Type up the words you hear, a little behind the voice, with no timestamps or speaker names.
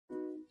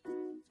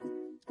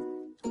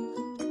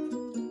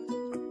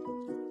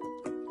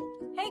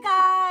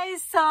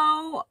guys,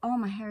 so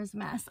my hair is a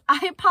mess.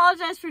 I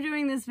apologize for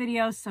doing this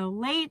video so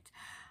late.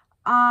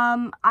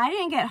 I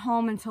didn't get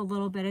home until a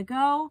little bit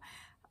ago.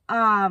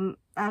 I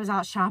was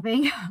out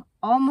shopping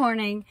all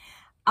morning,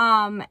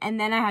 and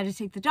then I had to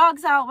take the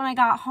dogs out when I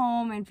got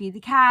home and feed the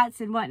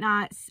cats and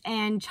whatnot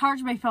and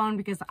charge my phone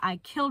because I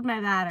killed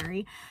my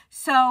battery.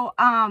 So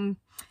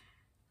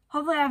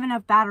hopefully I have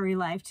enough battery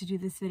life to do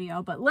this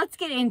video, but let's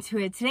get into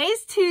it.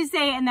 Today's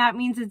Tuesday, and that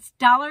means it's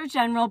Dollar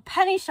General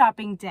penny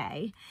shopping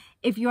day.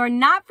 If you are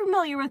not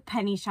familiar with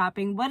penny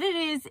shopping, what it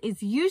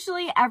is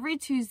usually every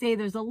Tuesday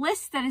there's a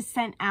list that is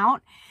sent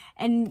out,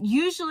 and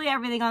usually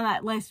everything on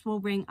that list will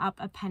ring up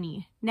a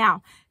penny.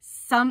 Now,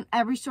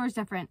 every store is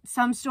different.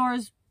 Some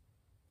stores,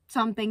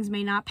 some things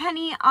may not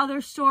penny.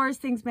 Other stores,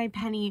 things may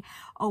penny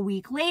a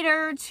week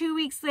later, 2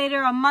 weeks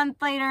later, a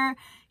month later.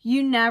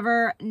 You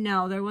never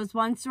know. There was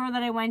one store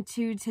that I went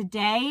to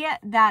today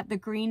that the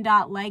green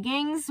dot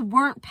leggings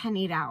weren't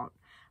pennied out.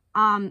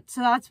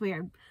 So that's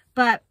weird.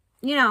 But,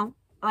 you know,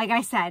 like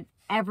I said,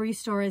 every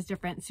store is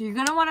different. So you're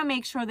going to want to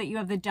make sure that you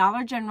have the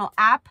Dollar General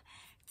app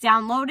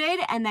downloaded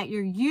and that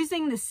you're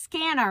using the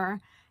scanner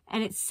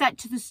and it's set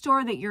to the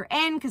store that you're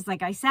in, because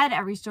like I said,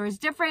 every store is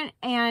different,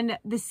 and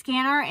the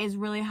scanner is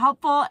really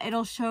helpful.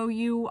 It'll show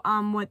you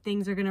what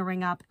things are going to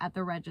ring up at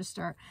the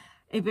register.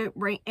 If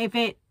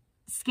it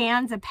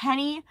scans a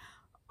penny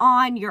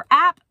on your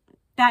app,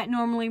 that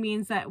normally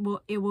means that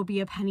it will be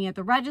a penny at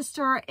the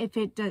register. If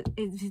it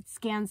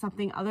scans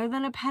something other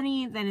than a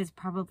penny, then it's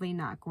probably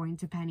not going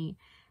to penny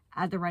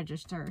at the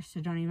register,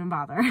 so don't even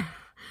bother.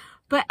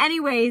 But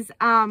anyways,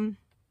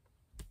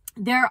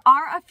 there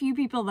are a few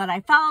people that I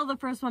follow. The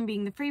first one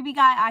being the Freebie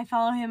guy. I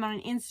follow him on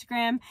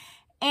Instagram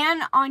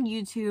and on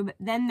YouTube.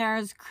 Then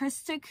there's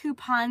Krista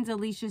Coupons,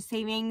 Alicia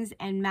Savings,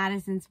 and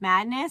Madison's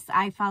Madness.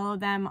 I follow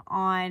them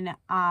on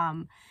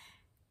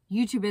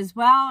YouTube as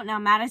well. Now,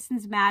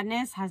 Madison's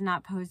Madness has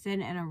not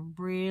posted in a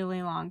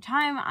really long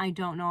time. I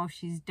don't know if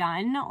she's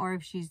done or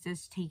if she's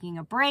just taking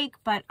a break,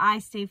 but I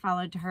stay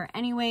followed to her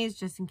anyways,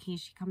 just in case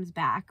she comes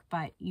back.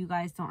 But you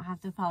guys don't have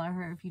to follow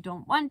her if you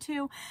don't want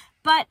to.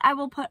 But I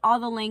will put all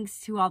the links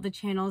to all the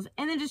channels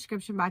in the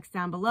description box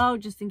down below,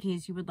 just in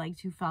case you would like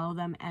to follow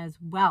them as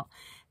well.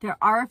 There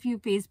are a few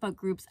Facebook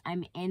groups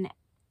I'm in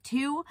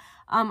too.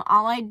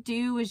 All I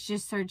do is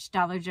just search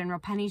Dollar General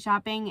penny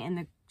shopping in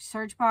the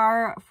search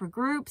bar for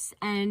groups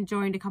and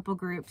joined a couple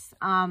groups.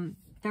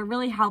 They're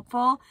really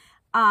helpful.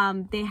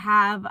 They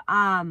have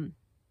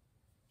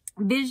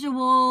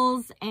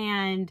visuals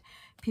and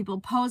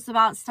people post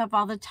about stuff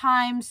all the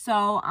time.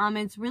 So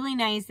it's really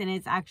nice and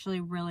it's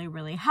actually really,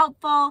 really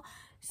helpful.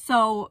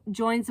 So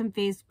join some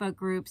Facebook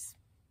groups.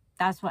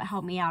 That's what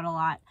helped me out a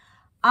lot.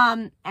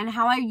 And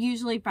how I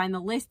usually find the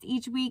list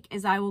each week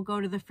is I will go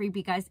to the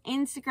Freebie guy's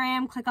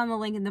Instagram, click on the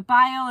link in the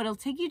bio. It'll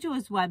take you to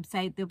his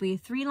website. There'll be a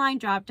 3-line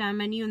drop-down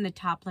menu in the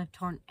top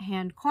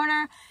left-hand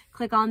corner.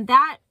 Click on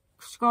that.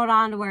 Scroll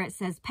down to where it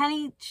says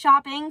penny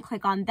shopping.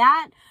 Click on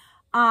that.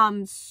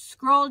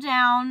 Scroll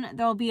down.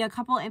 There'll be a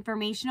couple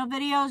informational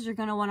videos. You're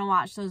going to want to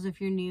watch those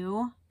if you're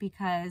new,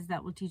 because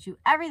that will teach you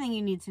everything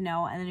you need to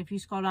know. And then if you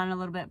scroll down a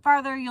little bit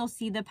farther, you'll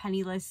see the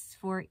penny lists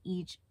for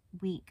each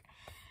week.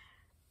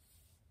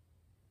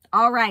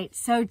 All right,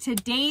 so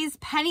today's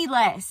penny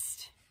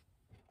list.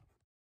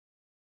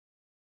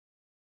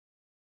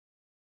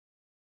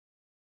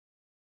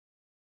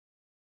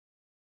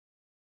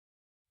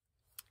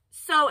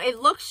 So it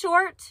looks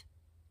short,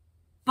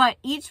 but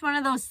each one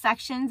of those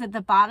sections at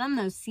the bottom,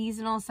 those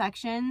seasonal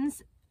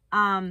sections,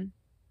 they're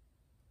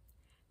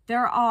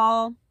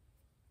all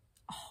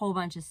a whole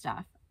bunch of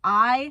stuff.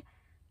 I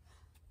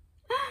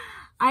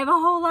have a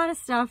whole lot of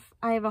stuff.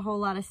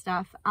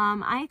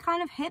 I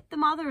kind of hit the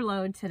mother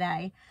load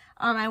today.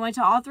 I went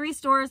to all 3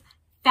 stores,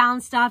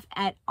 found stuff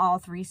at all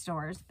 3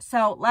 stores.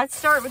 So let's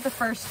start with the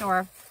first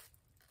store.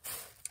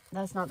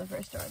 That's not the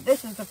first store.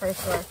 This is the first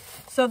store.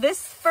 So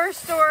this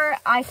first store,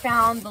 I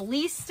found the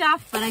least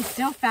stuff, but I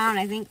still found,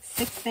 I think,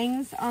 6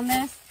 things on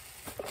this.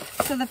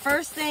 So the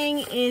first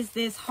thing is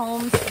this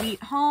Home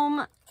Sweet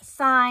Home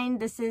sign.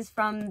 This is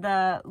from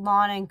the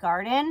Lawn and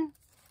Garden.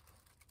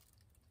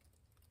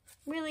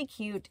 Really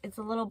cute. It's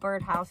a little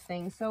birdhouse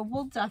thing, so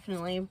we'll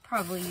definitely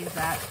probably use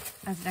that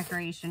as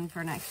decoration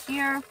for next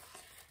year.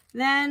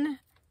 Then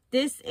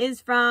this is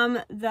from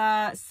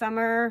the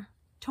summer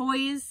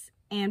toys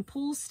and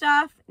pool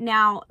stuff.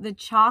 Now the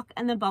chalk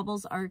and the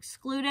bubbles are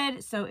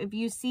excluded, so if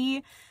you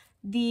see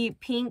the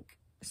pink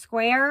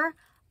square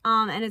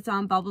and it's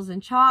on bubbles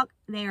and chalk,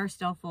 they are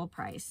still full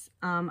price.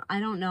 I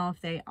don't know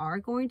if they are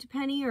going to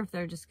penny or if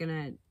they're just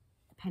gonna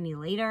penny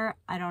later.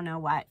 I don't know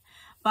what.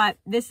 But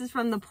this is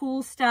from the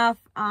pool stuff.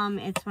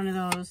 It's one of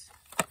those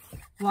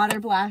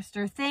water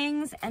blaster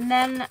things. And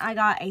then I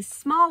got a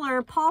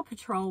smaller Paw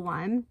Patrol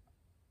one.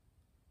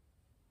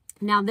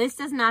 Now, this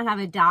does not have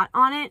a dot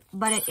on it,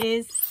 but it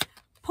is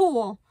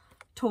pool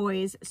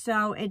toys,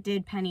 so it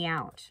did penny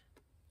out.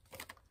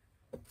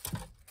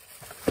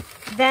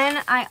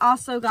 Then I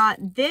also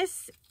got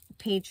this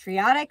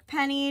Patriotic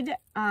pennied.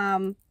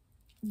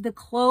 The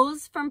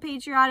clothes from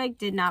Patriotic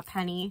did not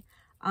penny.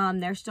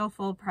 They're still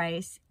full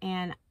price,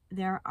 and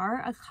there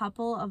are a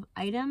couple of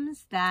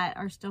items that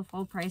are still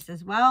full price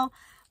as well.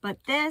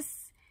 But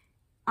this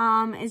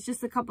is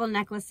just a couple of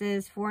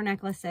necklaces, 4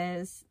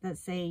 necklaces that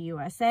say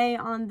USA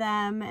on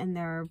them, and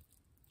they're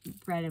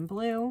red and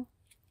blue.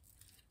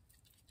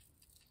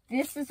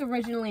 This is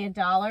originally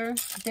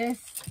 $1.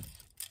 This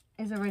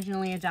is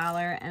originally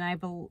 $1, and I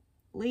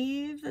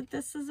believe that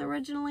this is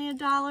originally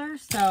 $1.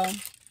 So,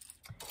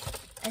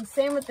 and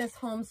same with this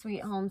Home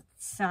Sweet Home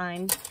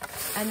sign.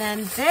 And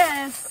then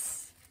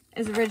this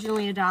is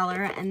originally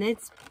 $1, and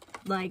it's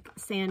like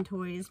sand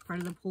toys, part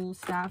of the pool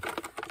stuff.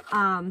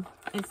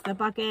 It's the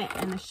bucket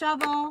and the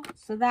shovel,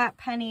 so that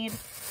pennied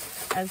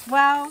as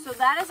well. So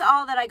that is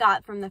all that I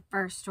got from the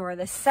first store.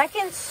 The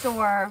second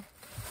store,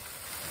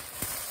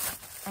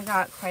 I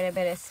got quite a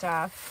bit of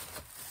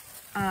stuff.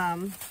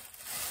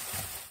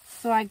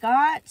 So I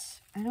got,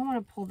 I don't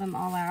want to pull them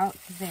all out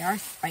because they are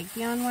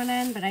spiky on one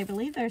end, but I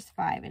believe there's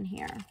 5 in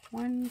here.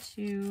 1,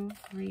 2,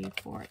 3,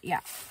 4.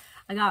 Yeah,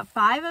 I got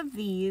 5 of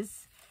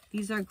these.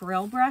 These are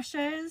grill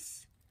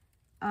brushes.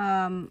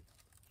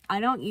 I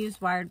don't use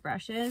wired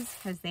brushes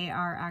because they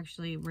are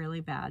actually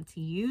really bad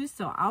to use.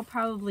 So I'll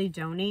probably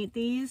donate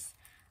these.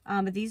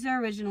 But these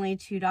are originally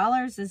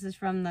 $2. This is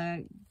from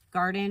the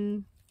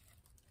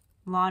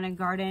lawn and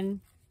garden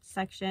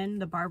section,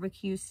 the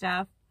barbecue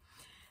stuff.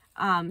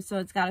 So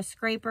it's got a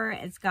scraper.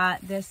 It's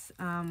got this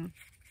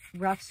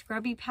rough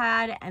scrubby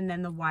pad, and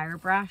then the wire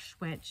brush,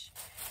 which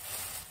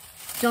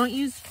don't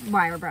use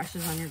wire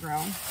brushes on your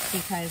grill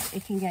because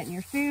it can get in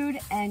your food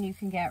and you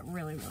can get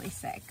really, really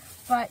sick.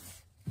 But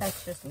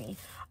that's just me.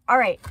 All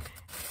right.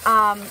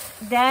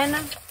 Then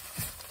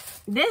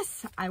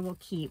this I will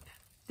keep.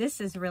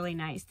 This is really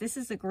nice. This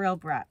is a grill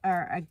brush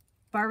or a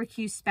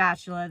barbecue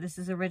spatula. This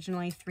is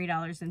originally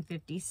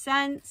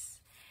 $3.50.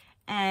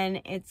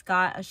 And it's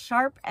got a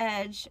sharp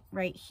edge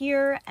right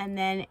here, and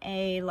then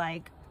a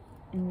like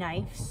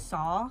knife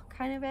saw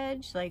kind of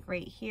edge, like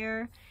right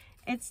here.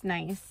 It's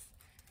nice.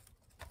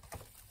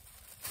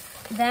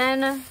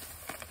 Then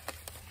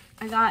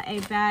I got a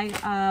bag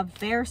of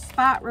Bare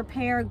Spot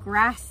Repair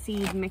grass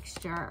seed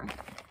mixture.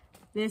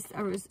 This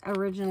was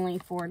originally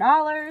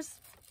 $4.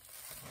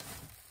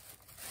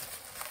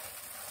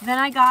 Then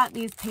I got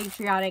these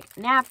patriotic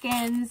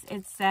napkins.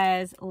 It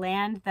says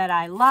Land That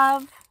I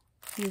Love.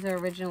 These are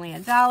originally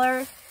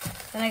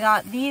 $1. Then I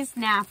got these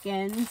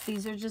napkins.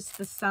 These are just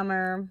the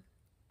summer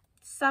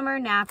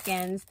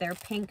napkins. They're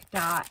pink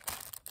dot.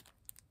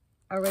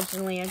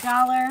 Originally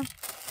 $1.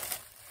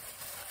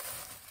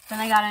 Then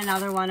I got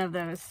another one of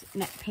those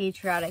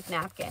patriotic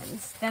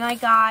napkins. Then I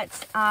got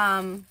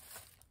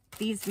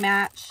these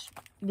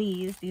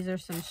These are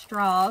some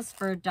straws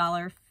for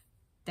 $1.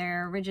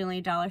 They're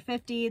originally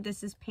 $1.50.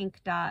 This is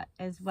pink dot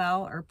as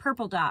well, or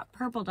purple dot.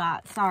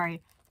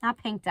 Sorry, not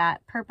pink dot,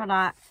 purple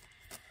dot.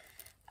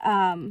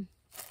 And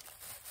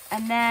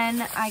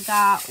then I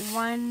got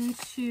 1,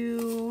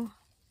 2,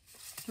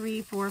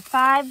 3, 4,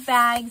 5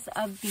 bags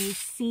of these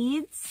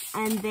seeds,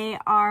 and they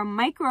are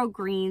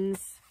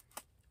microgreens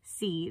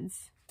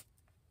seeds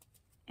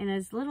in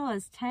as little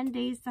as 10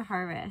 days to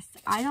harvest.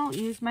 I don't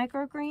use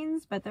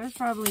microgreens, but there's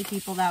probably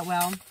people that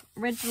will.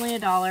 Originally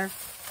 $1.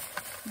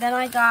 Then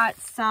I got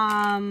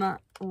some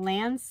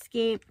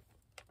landscape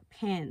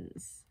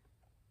pins.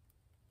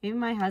 Maybe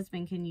my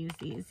husband can use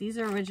these. These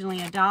are originally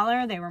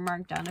 $1. They were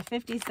marked down to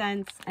 50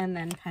 cents and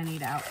then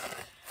pennied out.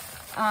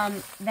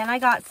 Then I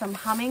got some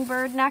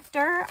hummingbird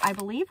nectar. I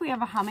believe we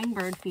have a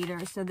hummingbird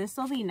feeder, so this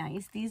will be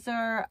nice. These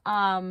are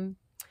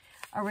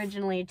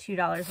originally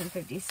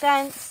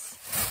 $2.50.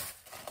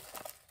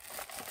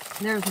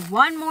 There's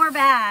one more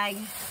bag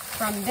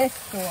from this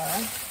store.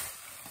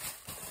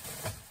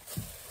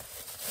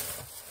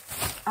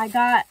 I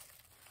got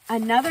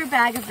another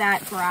bag of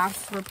that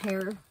grass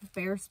repair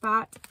Bare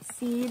Spot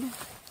seed.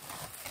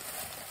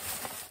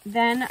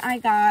 Then I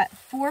got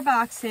 4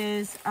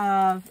 boxes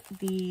of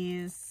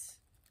these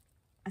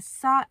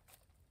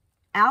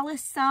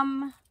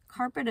Alicia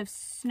Carpet of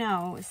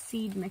Snow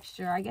seed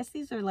mixture. I guess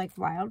these are like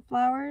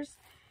wildflowers.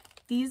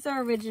 These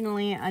are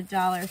originally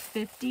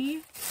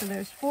 $1.50. So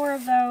there's 4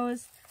 of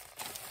those.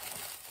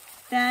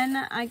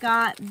 Then I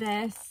got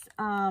this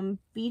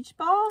beach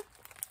ball.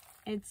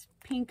 It's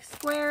pink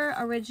square,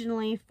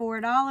 originally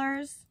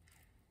 $4.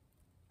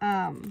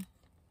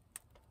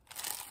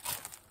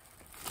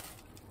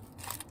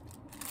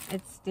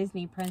 It's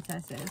Disney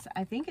princesses.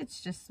 I think it's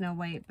just Snow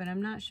White, but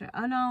I'm not sure.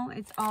 Oh no,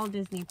 it's all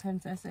Disney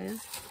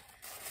princesses.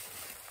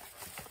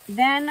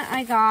 Then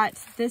I got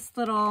this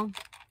little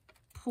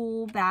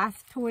pool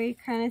bath toy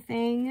kind of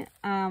thing.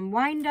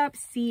 Wind up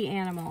sea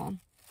animal.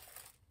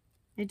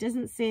 It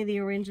doesn't say the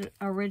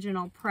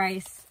original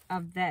price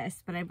of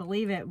this, but I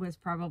believe it was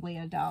probably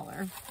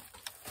 $1.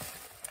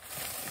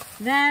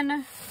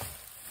 Then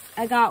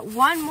I got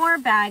one more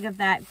bag of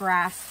that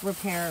grass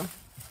repair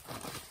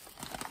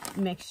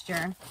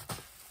mixture.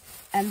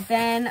 And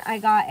then I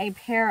got a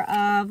pair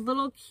of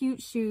little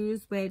cute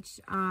shoes, which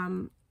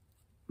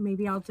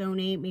maybe I'll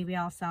donate, maybe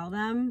I'll sell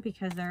them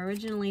because they're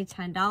originally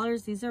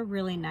 $10. These are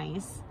really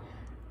nice.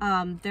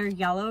 They're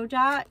yellow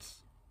dot.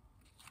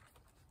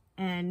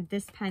 and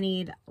this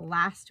pennied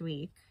last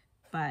week,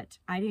 but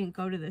I didn't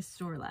go to this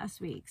store last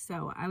week,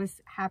 so I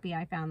was happy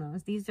I found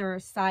those. These are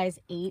size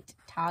 8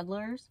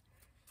 toddlers.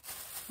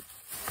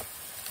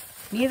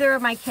 Neither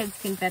of my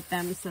kids can fit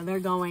them, so they're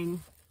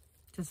going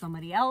to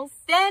somebody else.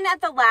 Then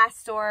at the last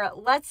store,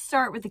 let's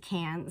start with the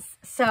cans.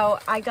 So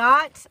I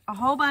got a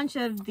whole bunch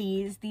of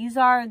these. These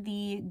are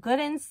the Good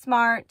and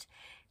Smart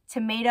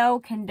tomato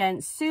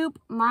condensed soup.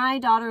 My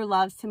daughter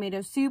loves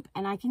tomato soup,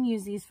 and I can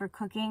use these for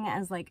cooking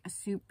as like a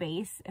soup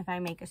base if I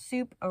make a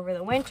soup over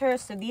the winter.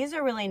 So these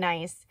are really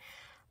nice.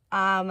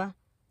 And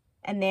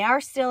they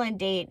are still in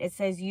date. It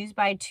says used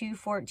by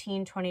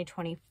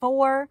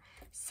 2/14/2024.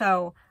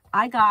 So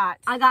I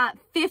got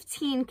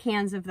 15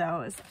 cans of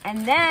those.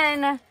 And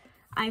then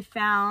I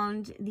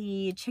found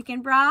the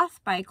chicken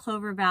broth by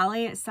Clover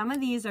Valley. Some of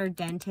these are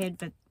dented,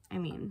 but I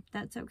mean,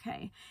 that's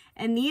okay.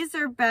 And these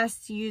are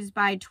best used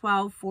by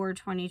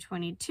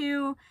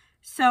 12/4/2022.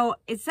 So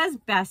it says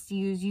best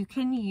used. You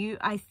can use,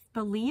 I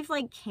believe,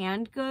 like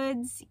canned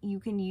goods, you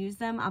can use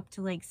them up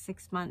to like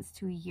 6 months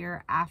to a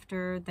year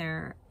after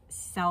their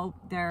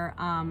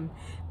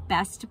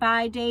best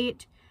buy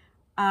date.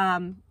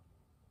 But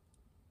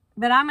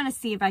I'm going to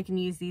see if I can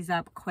use these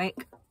up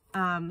quick.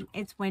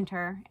 It's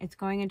winter. It's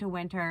going into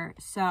winter.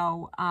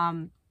 So,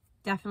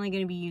 definitely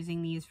going to be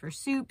using these for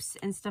soups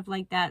and stuff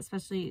like that,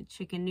 especially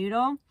chicken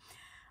noodle.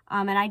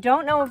 And I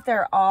don't know if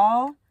they're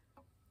all,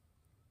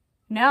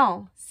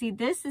 no, see,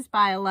 this is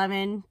by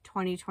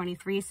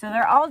 11/2023. So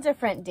they're all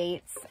different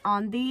dates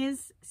on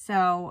these.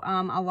 So,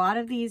 a lot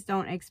of these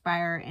don't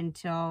expire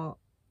until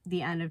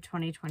the end of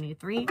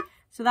 2023.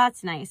 So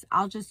that's nice.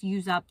 I'll just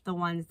use up the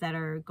ones that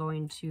are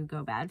going to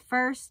go bad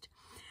first.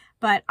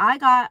 But I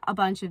got a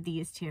bunch of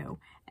these too.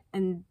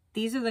 And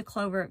these are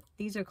Clover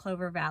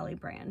Valley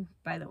brand,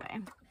 by the way.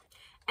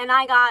 And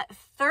I got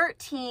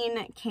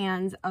 13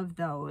 cans of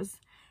those.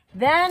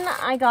 Then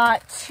I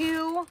got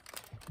 2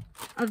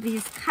 of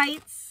these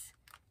kites.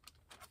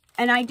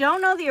 And I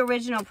don't know the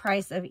original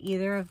price of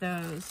either of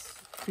those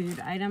food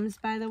items,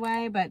 by the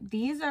way, but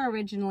these are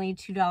originally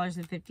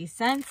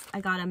 $2.50.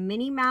 I got a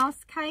Minnie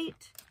Mouse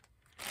kite,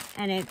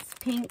 and it's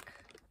pink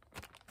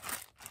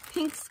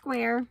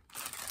square.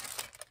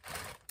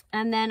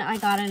 And then I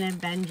got an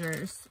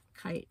Avengers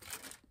kite.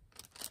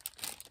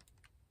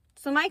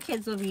 So my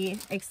kids will be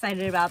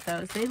excited about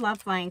those. They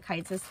love flying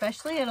kites,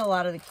 especially at a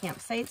lot of the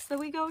campsites that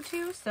we go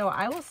to. So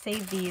I will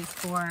save these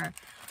for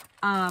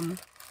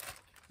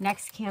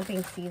next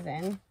camping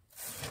season.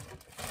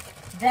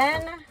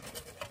 Then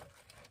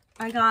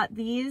I got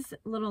these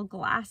little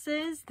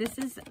glasses. This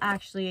is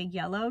actually a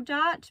yellow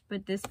dot,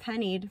 but this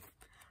pennied.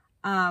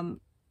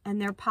 And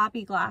they're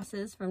poppy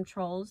glasses from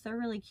Trolls. They're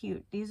really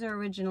cute. These are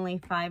originally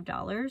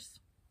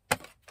 $5.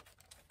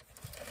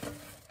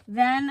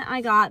 Then I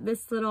got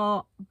this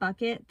little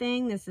bucket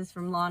thing. This is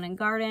from Lawn and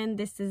Garden.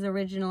 This is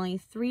originally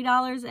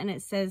 $3, and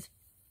it says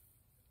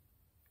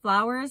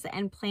flowers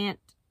and planters,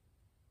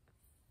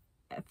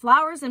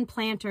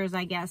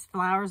 I guess.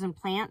 Flowers and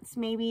plants,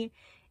 maybe,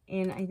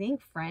 in, I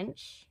think,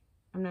 French.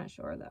 I'm not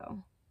sure,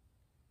 though.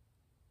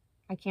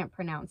 I can't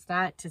pronounce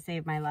that to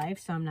save my life,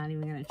 so I'm not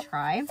even going to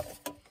try.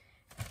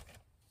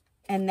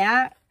 And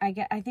that,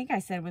 I think I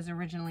said was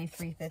originally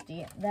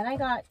 $3.50. Then I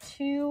got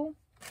 2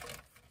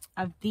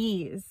 of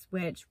these,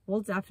 which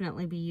we'll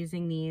definitely be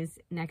using these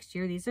next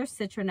year. These are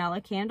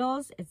citronella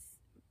candles. It's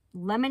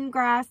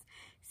lemongrass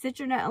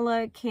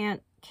citronella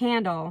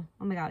candle.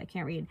 Oh my God, I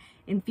can't read.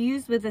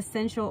 Infused with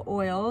essential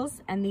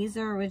oils. And these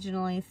are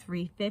originally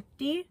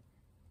 $3.50.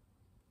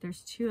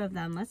 There's 2 of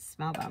them. Let's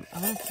smell them.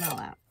 I want to smell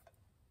that.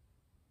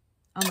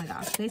 Oh my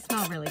gosh, they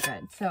smell really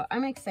good. So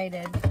I'm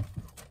excited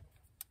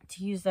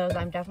to use those.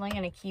 I'm definitely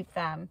going to keep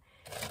them.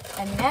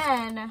 And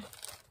then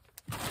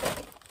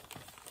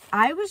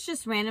I was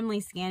just randomly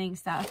scanning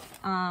stuff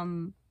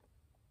down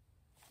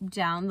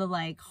the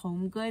like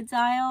home goods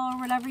aisle or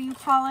whatever you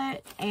call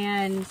it,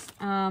 and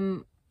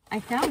I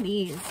found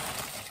these,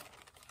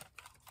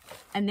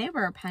 and they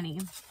were a penny.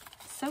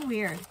 So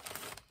weird.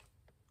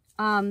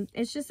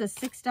 It's just a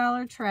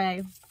 $6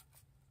 tray.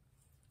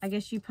 I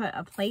guess you put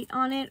a plate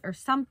on it or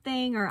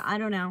something, or I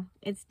don't know.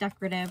 It's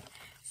decorative.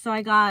 So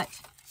I got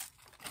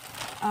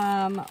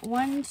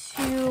 1,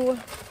 2,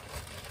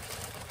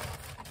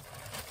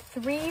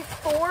 3,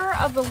 4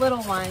 of the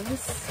little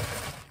ones.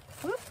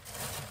 Whoop.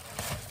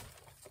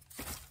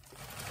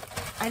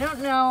 I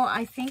don't know.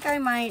 I think I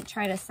might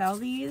try to sell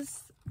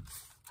these.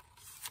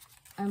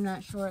 I'm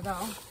not sure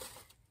though.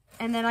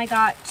 And then I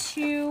got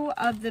 2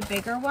 of the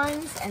bigger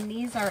ones, and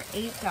these are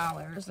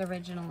 $8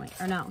 originally,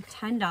 or no,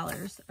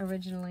 $10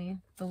 originally.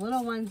 The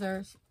little ones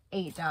are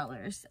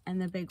 $8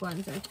 and the big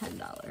ones are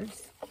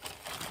 $10.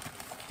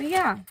 But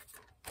yeah,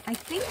 I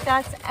think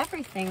that's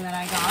everything that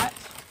I got.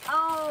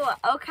 Oh,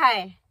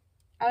 okay.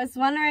 I was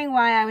wondering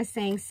why I was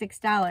saying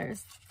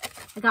 $6.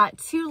 I got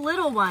 2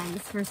 little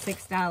ones for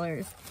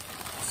 $6,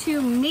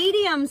 2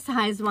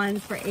 medium-sized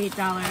ones for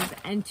 $8,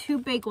 and 2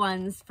 big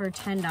ones for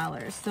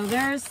 $10. So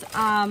there's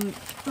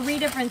 3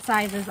 different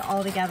sizes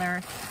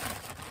altogether,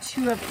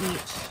 2 of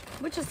each.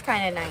 which is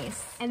kind of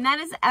nice. And that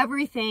is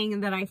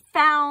everything that I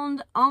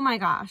found. Oh my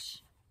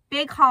gosh.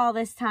 Big haul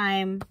this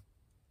time.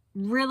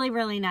 Really,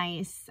 really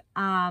nice.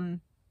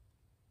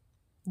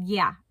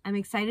 Yeah, I'm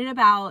excited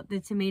about the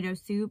tomato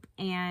soup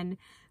and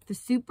the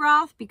soup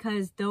broth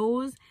because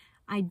those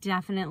I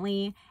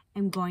definitely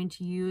am going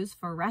to use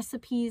for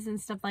recipes and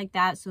stuff like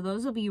that. So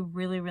those will be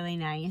really, really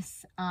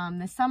nice.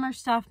 The summer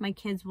stuff my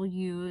kids will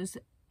use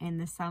in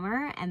the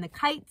summer, and the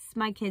kites,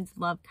 my kids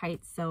love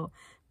kites, so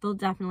they'll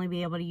definitely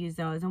be able to use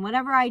those. And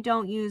whatever I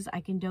don't use,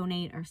 I can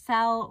donate or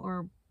sell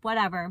or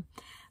whatever.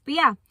 But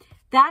yeah,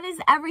 that is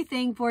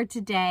everything for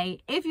today.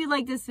 If you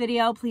like this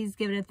video, please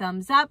give it a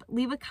thumbs up,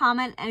 leave a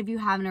comment, and if you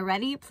haven't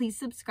already, please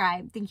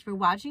subscribe. Thank you for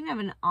watching. Have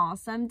an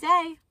awesome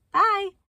day. Bye.